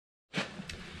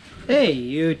Hey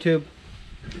YouTube,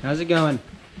 how's it going?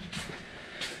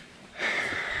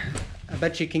 I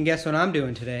bet you can guess what I'm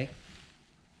doing today.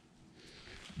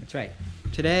 That's right.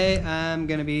 Today I'm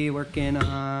gonna be working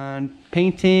on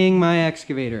painting my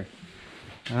excavator.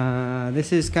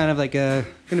 This is kind of like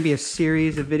gonna be a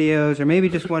series of videos, or maybe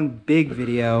just one big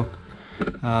video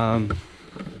on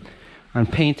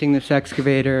painting this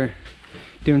excavator,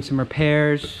 doing some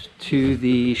repairs to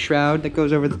the shroud that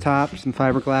goes over the top, some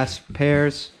fiberglass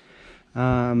repairs.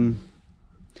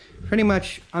 Pretty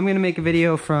much I'm gonna make a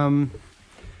video from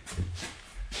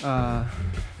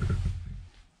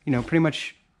pretty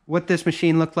much what this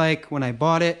machine looked like when I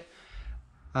bought it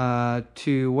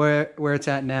to where it's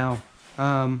at now.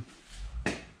 Sounds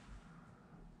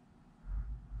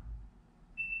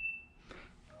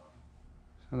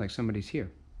like somebody's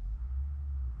here.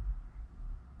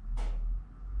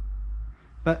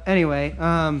 But anyway,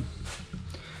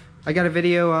 I got a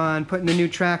video on putting the new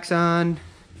tracks on.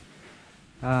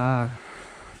 I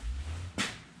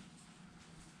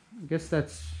guess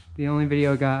that's the only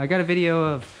video I got. I got a video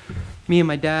of me and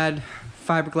my dad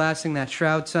fiberglassing that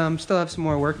shroud some. Still have some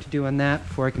more work to do on that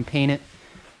before I can paint it.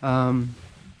 I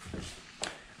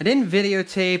didn't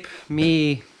videotape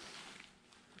me,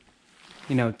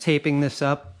 taping this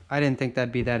up. I didn't think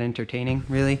that'd be that entertaining,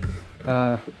 really.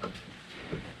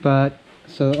 But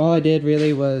so all I did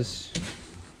really was,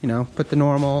 put the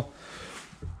normal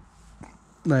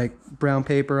like brown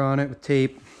paper on it with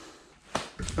tape.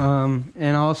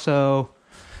 And also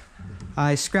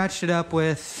I scratched it up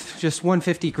with just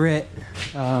 150 grit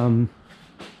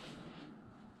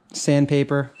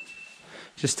sandpaper,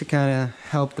 just to kind of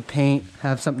help the paint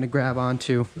have something to grab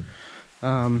onto.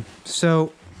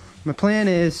 So my plan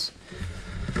is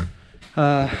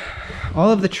all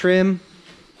of the trim,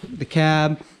 the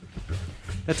cab,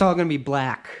 that's all going to be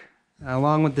black,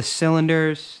 along with the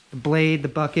cylinders, the blade, the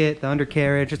bucket, the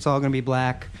undercarriage. It's all going to be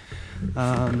black.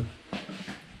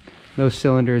 Those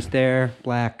cylinders there,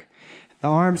 black. The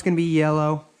arm's going to be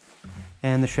yellow,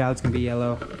 and the shroud's going to be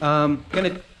yellow.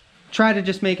 Going to try to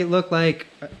just make it look like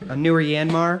a newer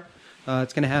Yanmar.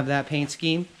 It's going to have that paint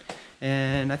scheme,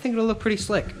 and I think it'll look pretty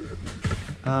slick.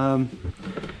 And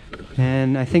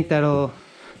I think that'll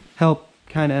help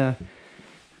kind of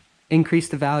increase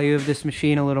the value of this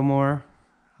machine a little more,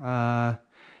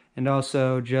 and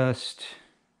also just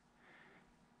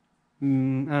I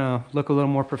don't know, look a little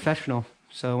more professional.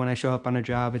 So when I show up on a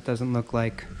job, it doesn't look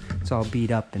like it's all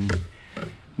beat up and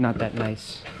not that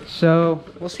nice. So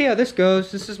we'll see how this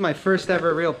goes. This is my first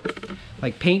ever real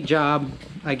paint job,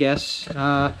 I guess.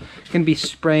 Gonna be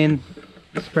spraying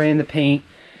the paint.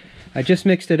 I just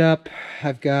mixed it up.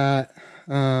 I've got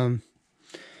there's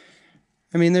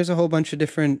a whole bunch of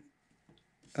different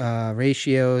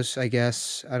ratios, I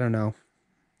guess. I don't know.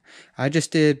 I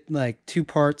just did like 2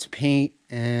 parts paint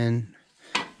and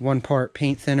 1 part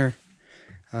paint thinner.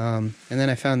 And then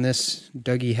I found this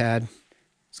Dougie had.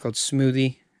 It's called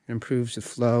Smoothie. It improves the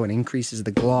flow and increases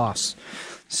the gloss.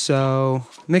 So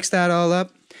mix that all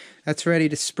up. That's ready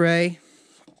to spray.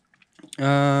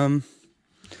 I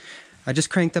just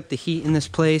cranked up the heat in this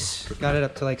place. Got it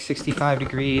up to like 65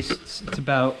 degrees. It's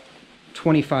about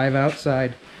 25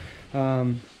 outside.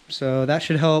 So that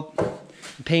should help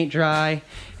the paint dry.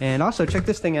 And also check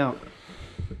this thing out.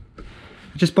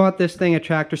 I just bought this thing at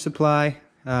Tractor Supply.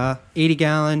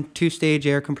 80-gallon 2-stage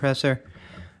air compressor.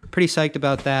 Pretty psyched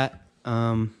about that.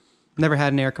 Never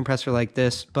had an air compressor like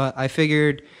this, but I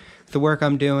figured with the work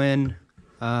I'm doing,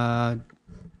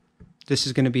 this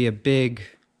is going to be a big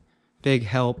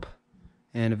help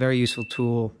and a very useful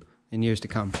tool in years to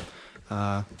come.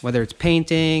 Whether it's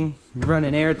painting,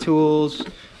 running air tools,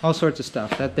 all sorts of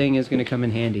stuff. That thing is going to come in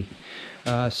handy.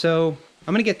 So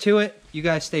I'm going to get to it. You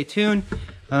guys stay tuned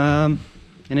and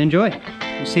enjoy.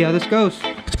 We'll see how this goes.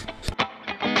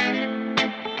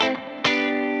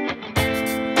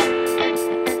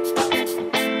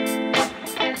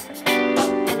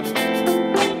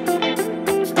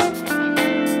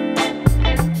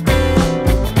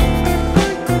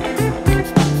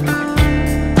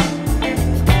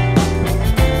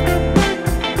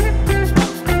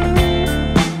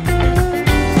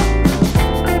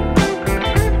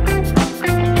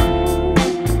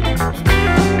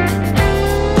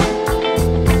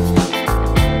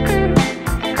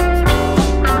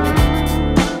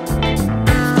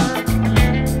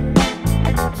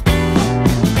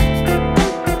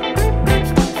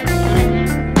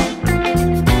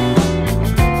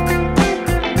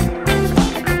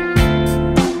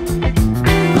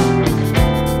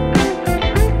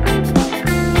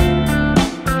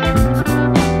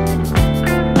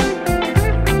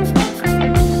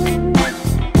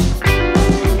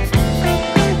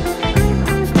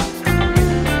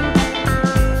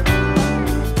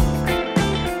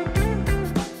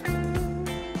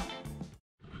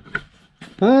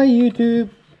 YouTube.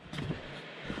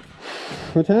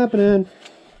 What's happening?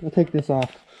 I'll take this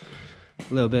off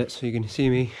a little bit so you can see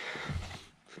me.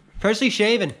 Freshly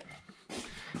shaven.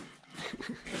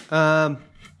 How's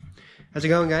it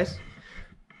going, guys?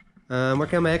 I'm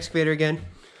working on my excavator again.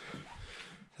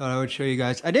 Thought I would show you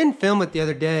guys. I didn't film it the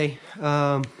other day,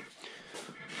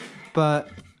 but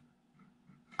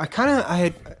I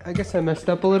guess I messed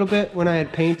up a little bit when I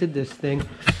had painted this thing.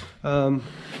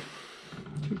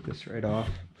 Take this right off.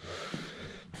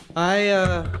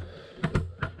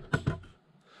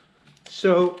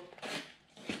 So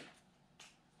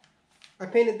I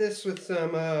painted this with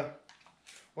some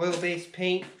oil-based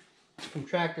paint from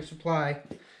Tractor Supply,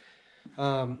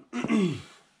 but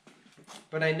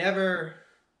I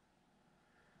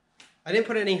didn't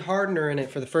put any hardener in it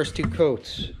for the first 2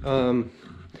 coats. Then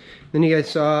you guys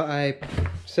saw I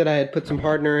said I had put some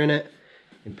hardener in it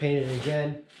and painted it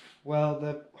again. Well,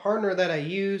 the hardener that I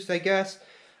used, I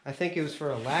think it was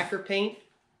for a lacquer paint.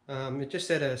 It just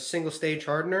said a single stage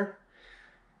hardener,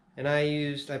 and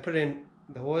I put in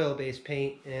the oil-based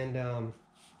paint, and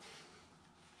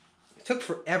it took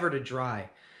forever to dry,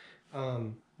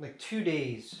 like 2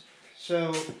 days. So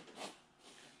I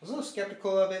was a little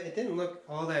skeptical of it. It didn't look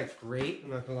all that great,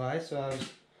 I'm not gonna lie. So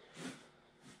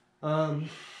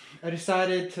I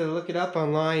decided to look it up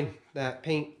online, that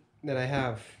paint that I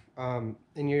have, and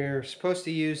you're supposed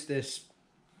to use this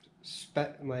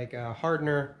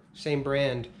hardener, same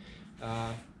brand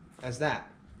as that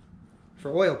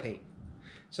for oil paint.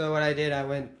 So what I did, I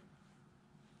went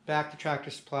back to Tractor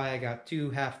Supply. I got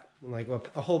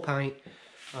a whole pint,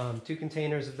 2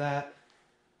 containers of that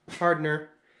hardener,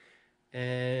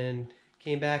 and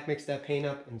came back, mixed that paint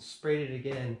up, and sprayed it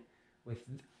again with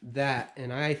that.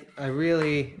 And I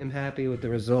really am happy with the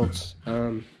results.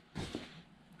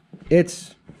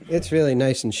 It's really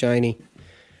nice and shiny.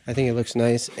 I think it looks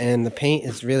nice, and the paint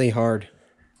is really hard.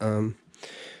 I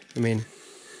mean,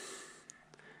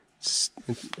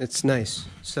 it's nice.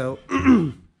 So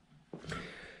I'm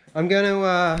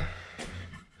gonna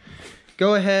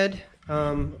go ahead.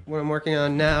 What I'm working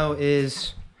on now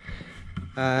is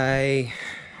I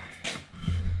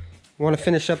want to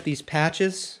finish up these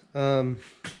patches. So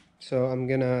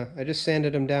I just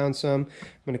sanded them down some.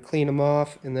 I'm gonna clean them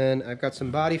off, and then I've got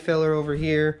some body filler over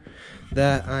here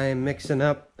that I'm mixing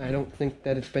up. I don't think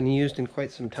that it's been used in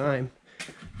quite some time,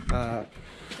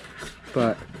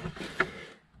 but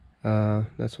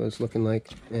that's what it's looking like.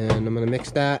 And I'm gonna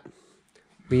mix that.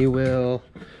 We will,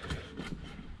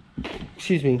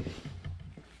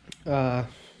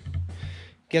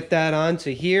 get that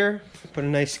onto here, put a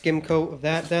nice skim coat of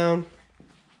that down,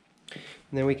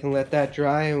 and then we can let that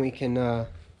dry, and we can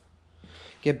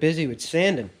get busy with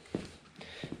sanding.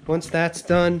 Once that's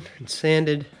done and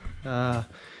sanded, all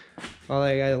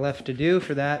I got left to do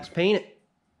for that is paint it.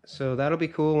 So that'll be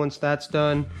cool. Once that's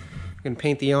done, I'm gonna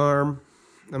paint the arm.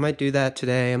 I might do that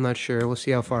today, I'm not sure. We'll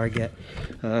see how far I get.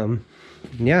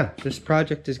 Yeah, this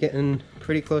project is getting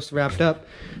pretty close to wrapped up.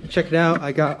 Check it out.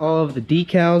 I got all of the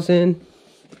decals in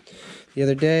the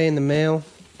other day in the mail.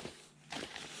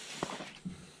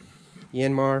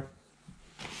 Yanmar.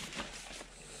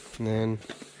 And then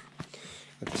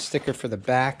got the sticker for the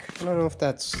back. I don't know if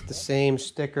that's the same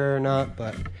sticker or not,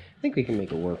 but I think we can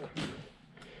make it work.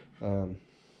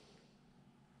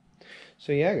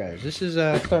 So yeah, guys, this is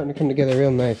starting to come together real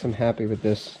nice. I'm happy with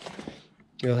this.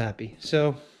 Real happy.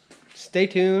 So stay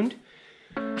tuned.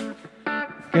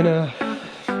 Gonna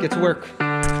get to work.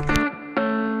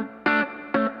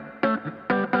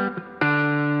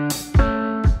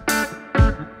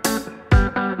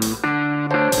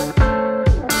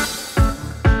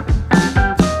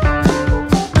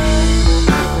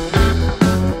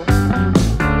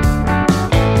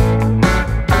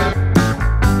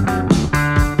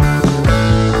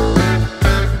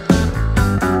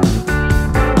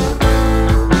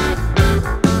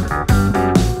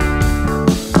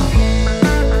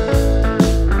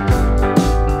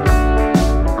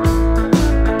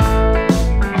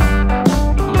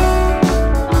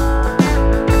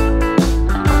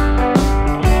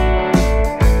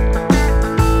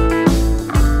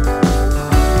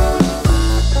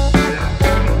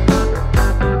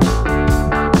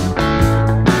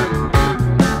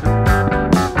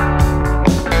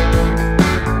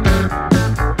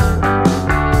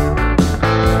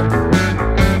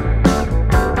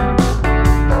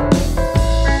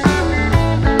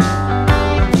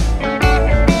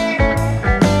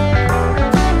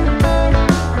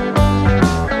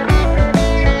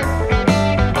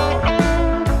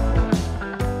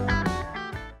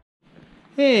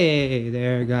 Hey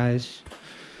there, guys.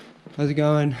 How's it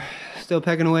going? Still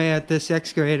pecking away at this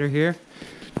excavator here.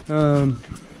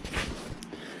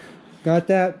 got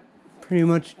that pretty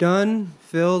much done,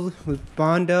 filled with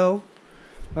Bondo.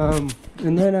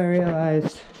 And then I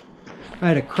realized I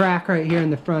had a crack right here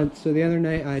in the front, so the other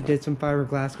night I did some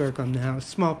fiberglass work on the house,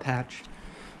 small patch.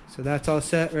 So that's all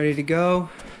set, ready to go.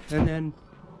 And then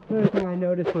the other thing I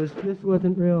noticed was this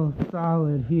wasn't real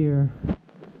solid here.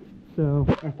 So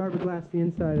I fiberglassed the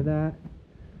inside of that.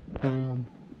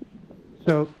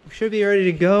 So should be ready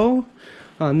to go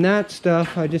on that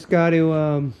stuff. I just got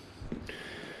to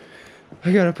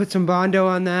I gotta put some Bondo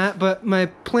on that, but my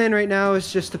plan right now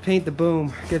is just to paint the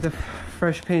boom, get the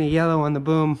fresh paint of yellow on the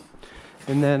boom,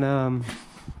 and then I'll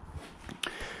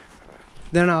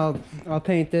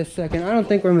paint this second. I don't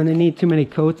think we're gonna need too many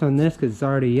coats on this because it's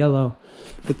already yellow,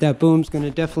 but that boom's gonna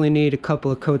definitely need a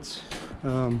couple of coats.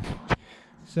 So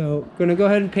gonna go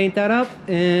ahead and paint that up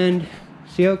and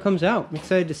see how it comes out. I'm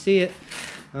excited to see it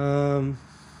all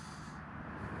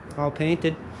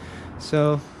painted.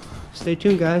 So stay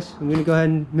tuned, guys. I'm gonna go ahead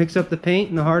and mix up the paint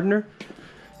and the hardener,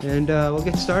 and we'll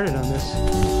get started on this.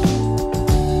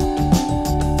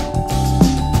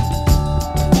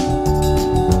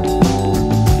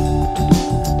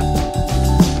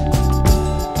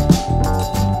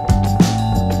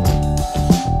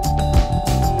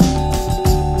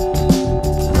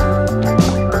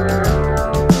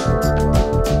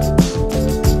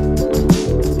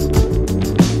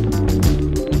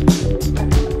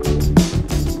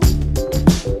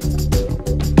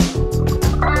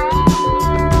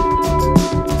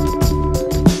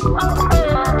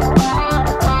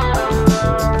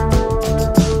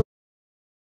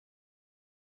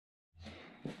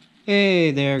 Hey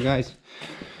there, guys.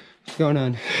 What's going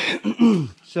on?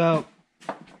 So,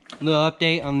 a little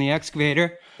update on the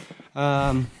excavator.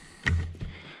 Got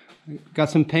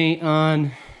some paint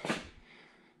on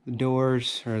the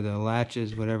doors or the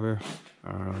latches, whatever.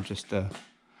 I don't know, just the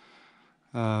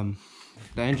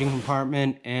engine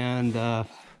compartment and the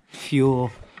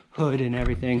fuel hood and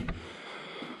everything.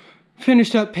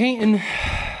 Finished up painting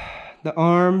the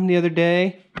arm the other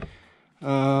day.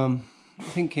 I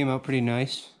think it came out pretty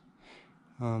nice.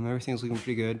 Everything's looking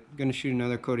pretty good. I'm gonna shoot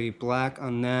another coat of black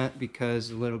on that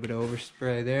because a little bit of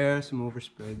overspray there, some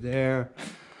overspray there.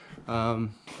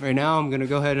 Right now I'm gonna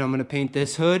go ahead and I'm gonna paint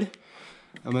this hood.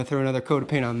 I'm gonna throw another coat of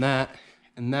paint on that,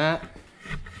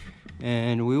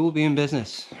 and we will be in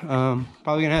business.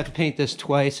 Probably gonna have to paint this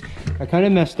twice. I kind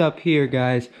of messed up here,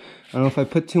 guys. I don't know if I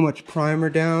put too much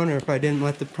primer down or if I didn't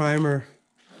let the primer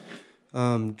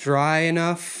dry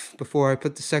enough before I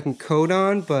put the second coat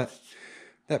on, but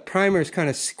that primer is kind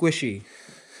of squishy.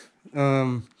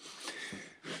 I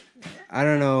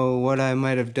don't know what I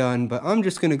might have done, but I'm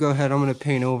just gonna go ahead. I'm gonna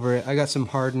paint over it. I got some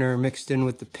hardener mixed in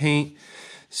with the paint,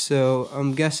 so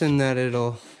I'm guessing that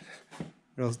it'll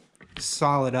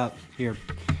solid up here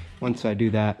once I do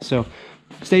that. So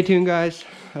stay tuned, guys.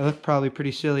 I look probably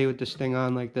pretty silly with this thing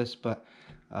on like this, but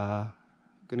I'm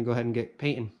gonna go ahead and get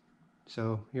painting.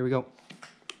 So here we go.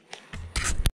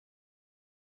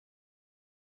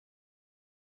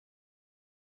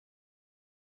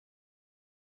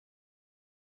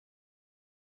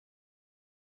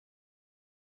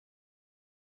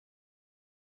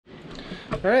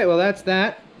 Alright, well that's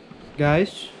that,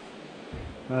 guys.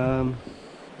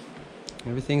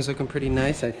 Everything's looking pretty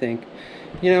nice, I think.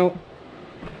 You know,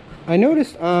 I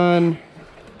noticed on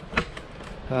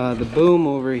the boom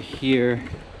over here,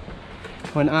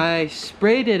 when I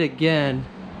sprayed it again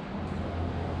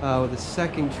with a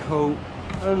second coat,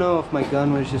 I don't know if my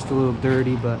gun was just a little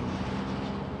dirty, but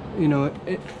you know,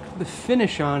 the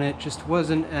finish on it just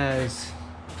wasn't as,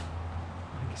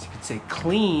 I guess you could say,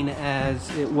 clean as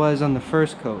it was on the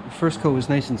first coat. The first coat was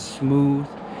nice and smooth,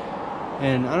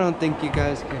 and I don't think you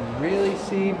guys can really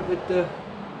see with the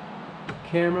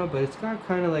camera, but it's got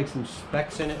kind of like some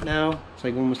specks in it now. It's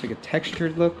like almost like a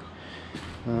textured look.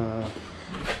 I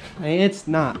mean, it's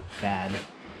not bad.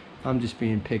 I'm just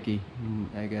being picky,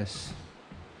 I guess.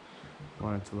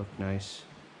 Want it to look nice,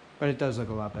 but it does look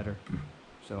a lot better.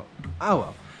 So, oh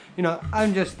well. You know,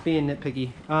 I'm just being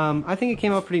nitpicky. I think it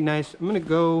came out pretty nice. I'm gonna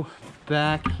go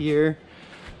back here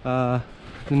the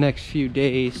next few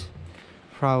days,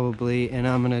 probably, and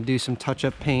I'm gonna do some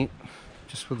touch-up paint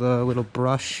just with a little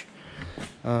brush.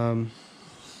 I've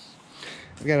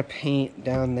got a paint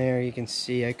down there you can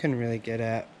see I couldn't really get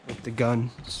at with the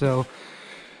gun, so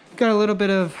got a little bit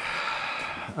of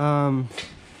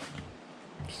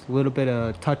just a little bit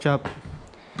of touch-up.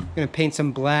 I'm gonna paint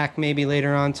some black maybe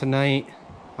later on tonight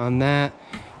on that.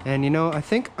 And you know, I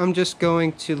think I'm just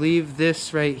going to leave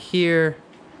this right here.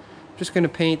 I'm just gonna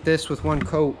paint this with one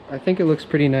coat. I think it looks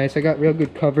pretty nice. I got real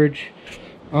good coverage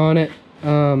on it.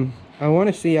 I want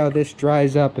to see how this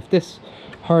dries up. If this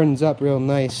hardens up real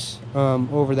nice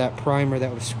over that primer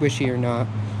that was squishy or not.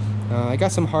 I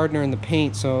got some hardener in the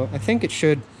paint, so I think it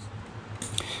should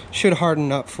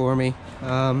harden up for me.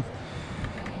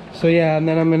 So yeah, and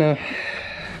then I'm gonna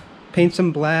paint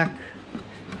some black,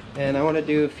 and I want to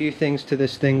do a few things to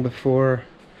this thing before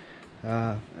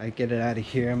I get it out of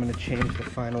here. I'm gonna change the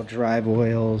final drive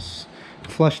oils,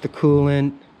 flush the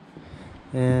coolant,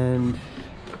 and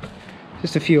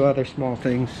just a few other small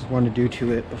things I want to do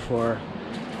to it before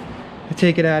I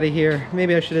take it out of here.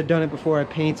 Maybe I should have done it before I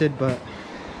painted, but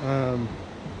I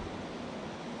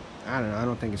don't know. I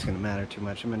don't think it's going to matter too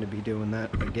much. I'm going to be doing that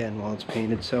again while it's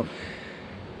painted. So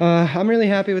I'm really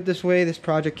happy with this way this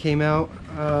project came out.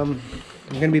 I'm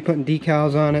going to be putting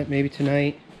decals on it maybe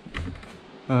tonight.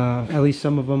 At least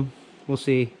some of them. We'll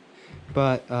see.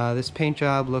 But this paint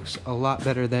job looks a lot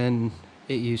better than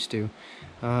it used to.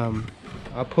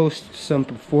 I'll post some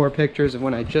before pictures of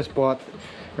when I just bought,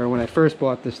 or when I first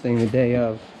bought this thing the day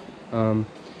of.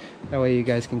 That way you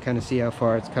guys can kind of see how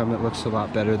far it's come. It looks a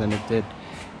lot better than it did.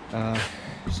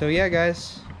 So yeah,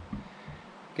 guys,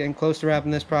 getting close to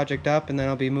wrapping this project up, and then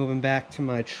I'll be moving back to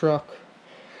my truck,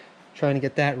 trying to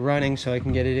get that running so I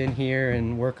can get it in here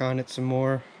and work on it some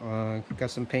more. Got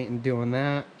some painting doing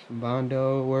that, some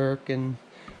Bondo work and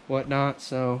whatnot.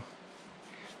 So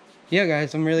yeah,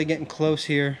 guys, I'm really getting close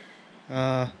here,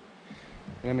 and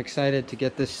I'm excited to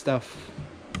get this stuff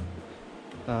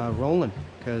rolling,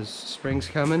 because spring's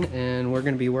coming and we're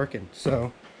gonna be working.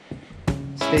 So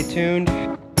stay tuned.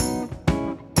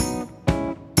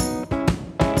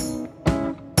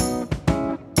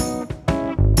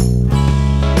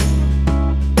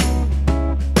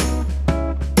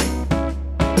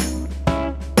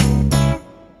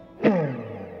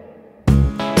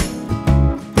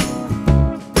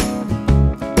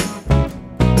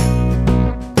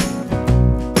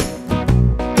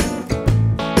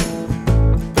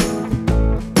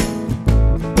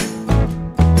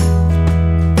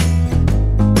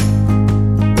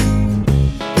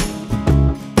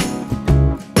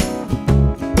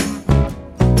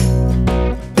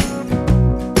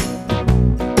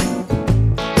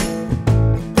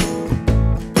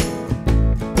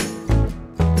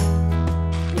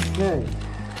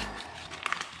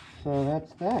 So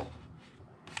that's that.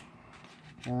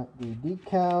 Got the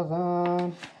decals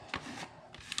on.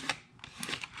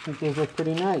 I think those look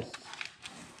pretty nice.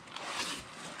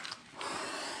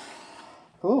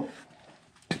 Cool.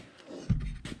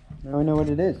 Now I know what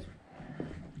it is.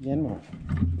 Yanmar.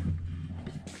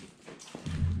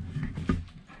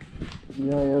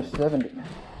 Yo 70.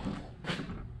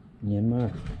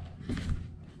 Yanmar.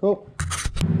 Cool.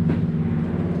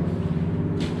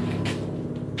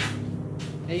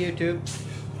 Hey YouTube.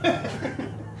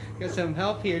 Got some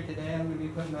help here today. I'm going to be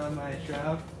putting on my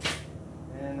shroud.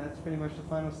 And that's pretty much the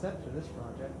final step for this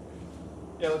project.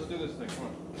 Yeah, let's do this thing. Come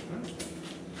on.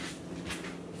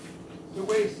 So it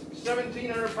weighs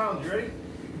 1,700 pounds. You ready?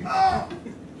 Oh!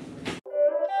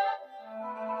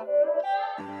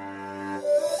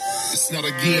 It's not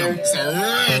a game, it's a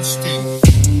rich thing.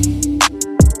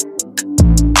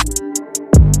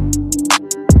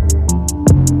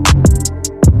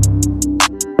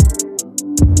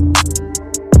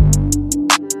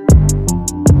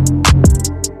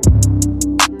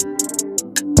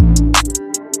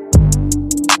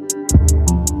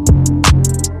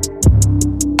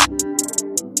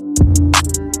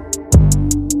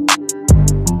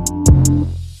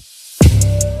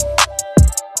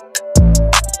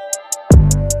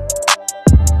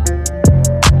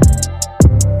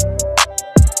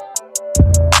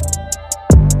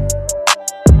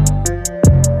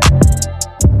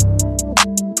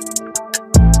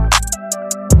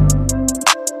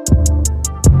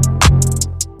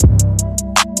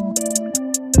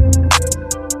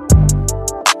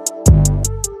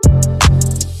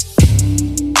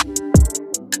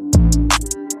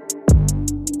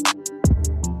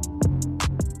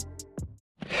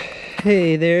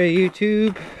 Hey there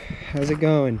YouTube, how's it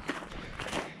going?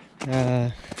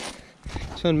 Just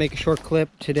want to make a short clip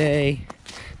today.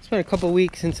 It's been a couple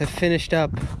weeks since I finished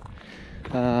up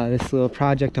this little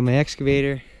project on my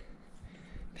excavator,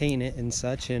 painting it and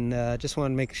such, and just wanted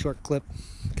to make a short clip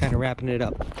kind of wrapping it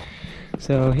up.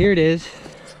 So here it is.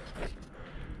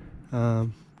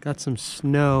 Got some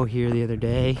snow here the other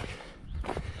day,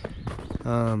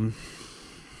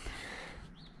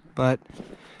 but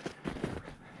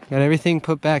got everything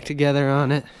put back together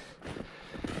on it,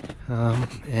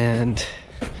 and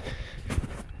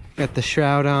got the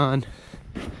shroud on.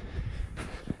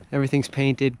 Everything's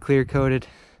painted, clear coated,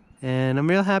 and I'm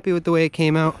real happy with the way it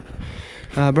came out.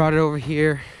 Brought it over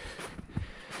here.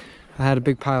 I had a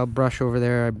big pile of brush over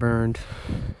there I burned.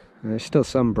 There's still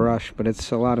some brush, but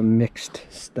it's a lot of mixed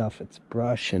stuff. It's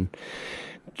brush and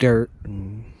dirt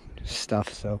and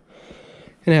stuff, so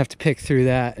I'm gonna have to pick through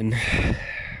that and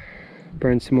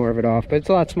burn some more of it off. But it's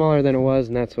a lot smaller than it was,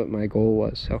 and that's what my goal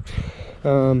was. So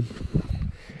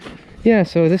yeah,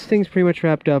 so this thing's pretty much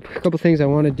wrapped up. A couple things I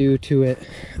want to do to it.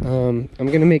 I'm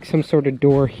gonna make some sort of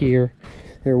door here.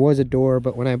 There was a door,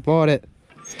 but when I bought it,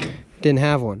 didn't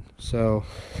have one, so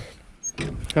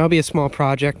that'll be a small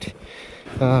project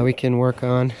we can work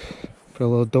on. Put a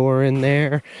little door in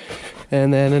there.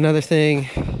 And then another thing,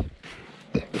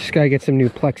 just gotta get some new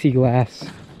plexiglass.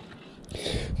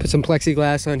 Put some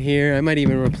plexiglass on here. I might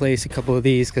even replace a couple of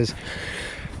these because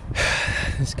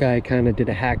this guy kind of did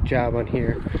a hack job on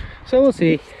here. So we'll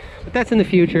see, but that's in the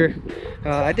future.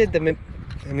 I did the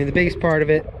biggest part of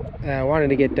it. I wanted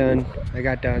to get done. I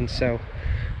got done, so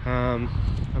I'm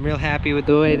real happy with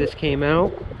the way this came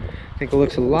out. I think it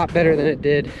looks a lot better than it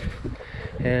did,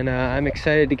 and I'm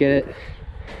excited to get it.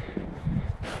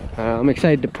 I'm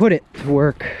excited to put it to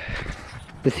work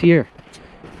this year.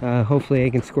 Hopefully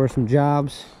I can score some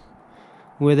jobs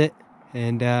with it,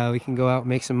 and we can go out and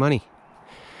make some money.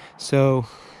 So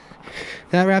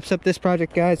that wraps up this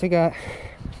project, guys. I got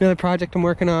another project I'm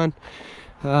working on,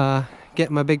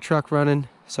 getting my big truck running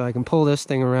so I can pull this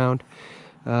thing around.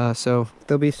 So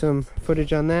there'll be some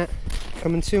footage on that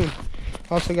coming soon.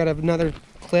 Also got another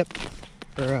clip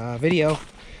or video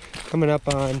coming up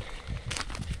on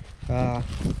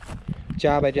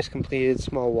job I just completed,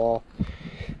 small wall,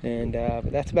 and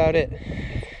but that's about it.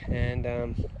 And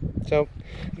so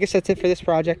I guess that's it for this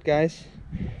project, guys,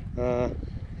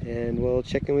 and we'll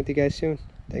check in with you guys soon.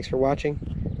 Thanks for watching.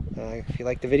 If you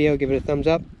like the video, give it a thumbs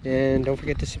up, and don't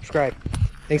forget to subscribe.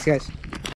 Thanks, guys.